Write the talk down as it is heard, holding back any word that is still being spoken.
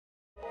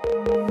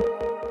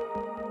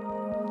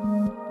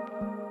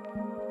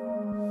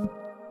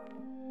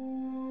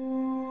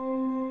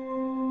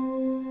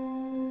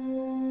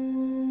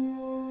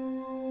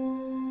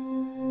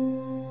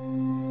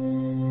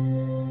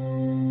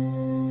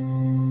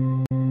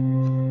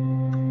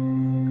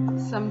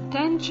Some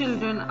 10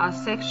 children are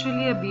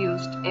sexually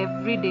abused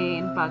every day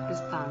in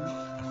Pakistan.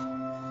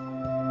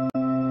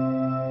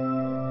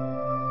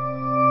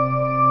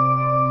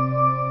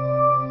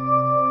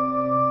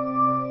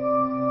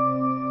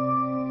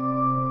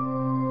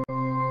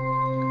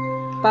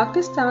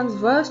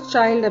 Pakistan's worst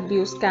child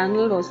abuse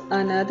scandal was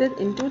unearthed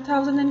in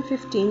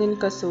 2015 in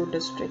Kasur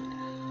district.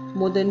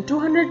 More than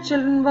 200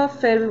 children were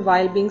filmed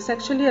while being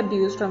sexually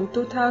abused from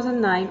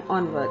 2009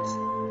 onwards.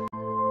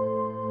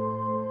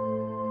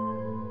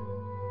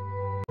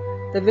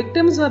 The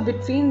victims were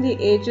between the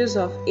ages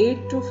of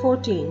 8 to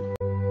 14.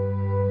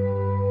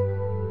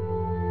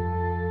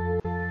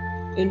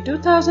 In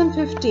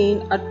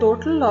 2015, a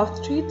total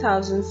of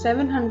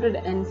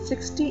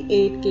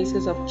 3,768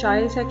 cases of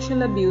child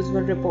sexual abuse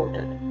were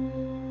reported.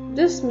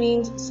 This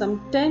means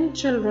some 10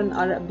 children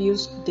are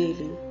abused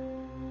daily.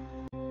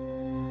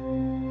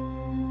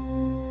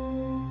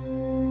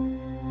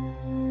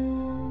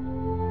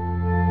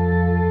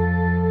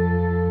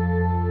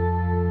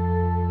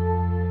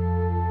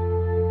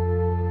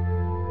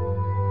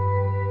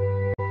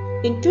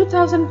 In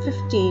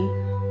 2015,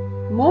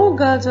 more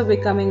girls were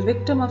becoming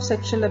victims of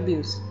sexual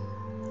abuse.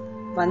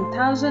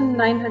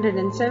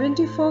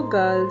 1,974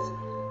 girls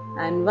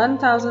and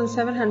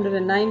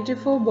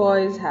 1,794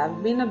 boys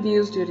have been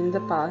abused during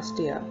the past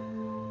year.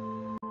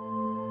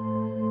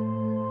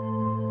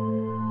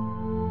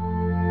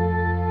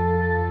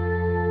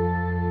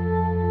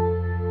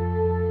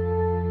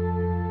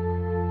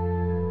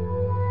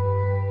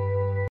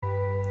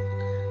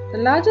 The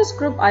largest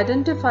group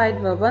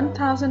identified were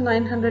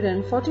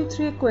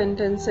 1,943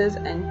 acquaintances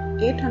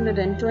and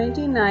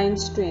 829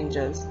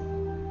 strangers.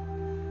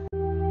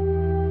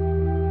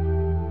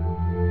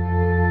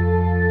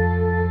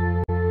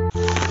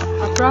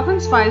 A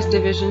province-wise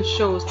division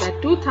shows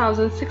that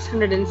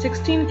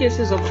 2,616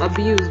 cases of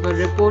abuse were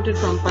reported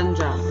from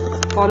Punjab,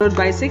 followed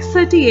by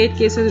 638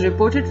 cases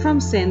reported from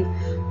Sindh,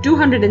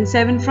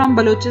 207 from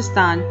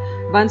Balochistan,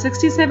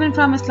 167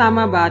 from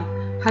Islamabad,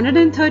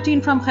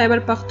 113 from Khyber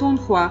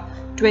Pakhtunkhwa,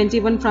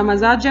 21 from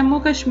Azad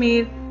Jammu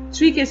Kashmir,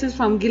 3 cases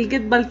from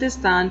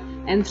Gilgit-Baltistan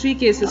and 3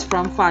 cases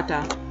from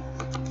FATA.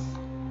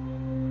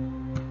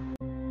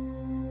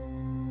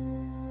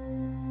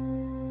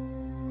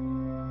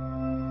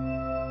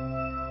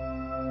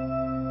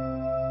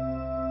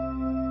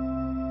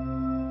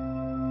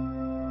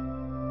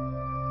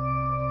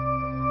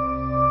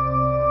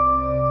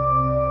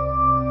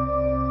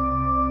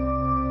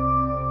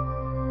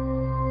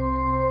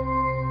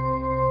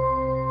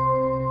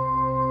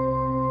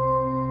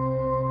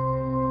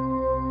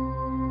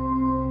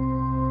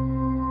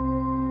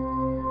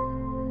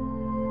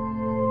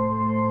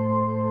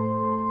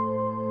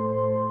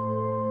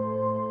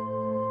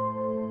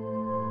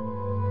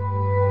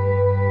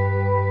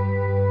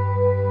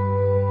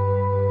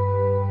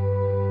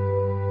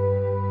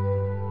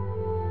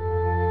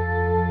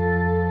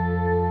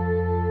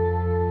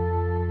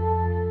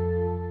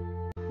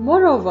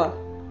 Moreover,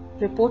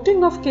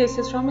 reporting of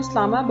cases from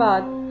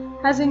Islamabad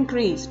has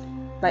increased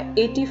by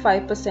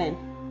 85%,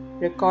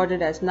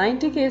 recorded as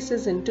 90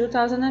 cases in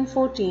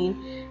 2014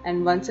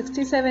 and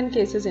 167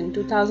 cases in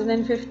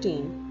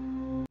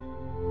 2015.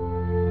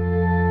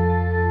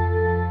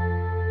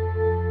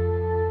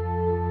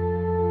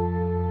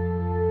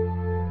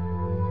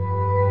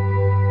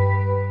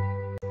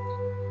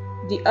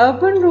 The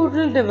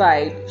urban-rural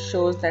divide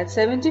shows that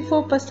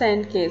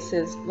 74%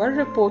 cases were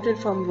reported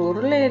from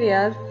rural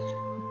areas,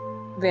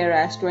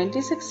 whereas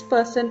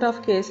 26%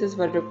 of cases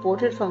were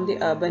reported from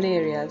the urban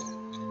areas.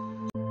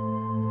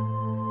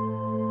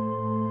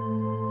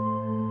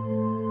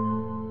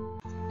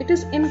 It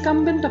is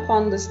incumbent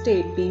upon the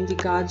state, being the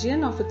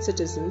guardian of its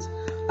citizens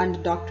under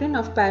doctrine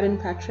of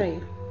parent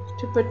patriae,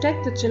 to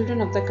protect the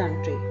children of the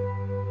country.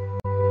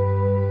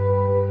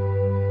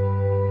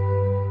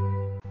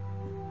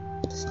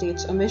 The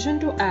state's omission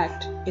to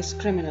act is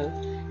criminal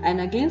and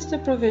against the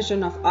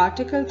provision of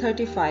Article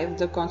 35 of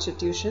the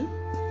Constitution,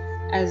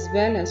 as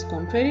well as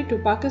contrary to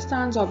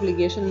Pakistan's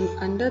obligation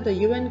under the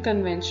UN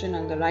Convention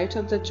on the Rights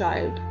of the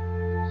Child.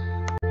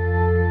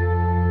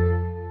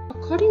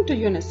 According to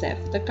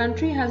UNICEF, the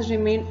country has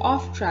remained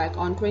off track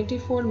on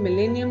 24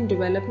 Millennium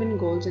Development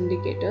Goals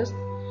indicators,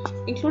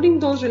 including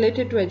those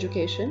related to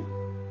education,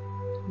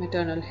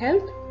 maternal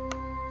health,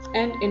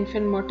 and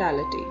infant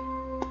mortality.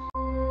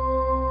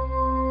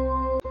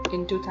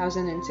 In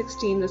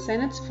 2016, the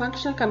Senate's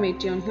Functional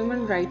Committee on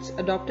Human Rights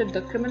adopted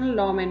the Criminal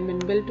Law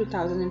Amendment Bill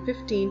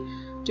 2015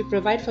 to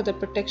provide for the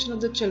protection of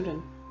the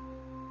children.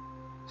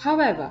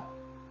 However,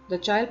 the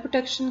Child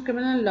Protection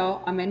Criminal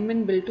Law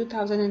Amendment Bill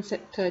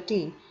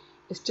 2013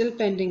 is still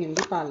pending in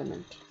the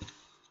Parliament.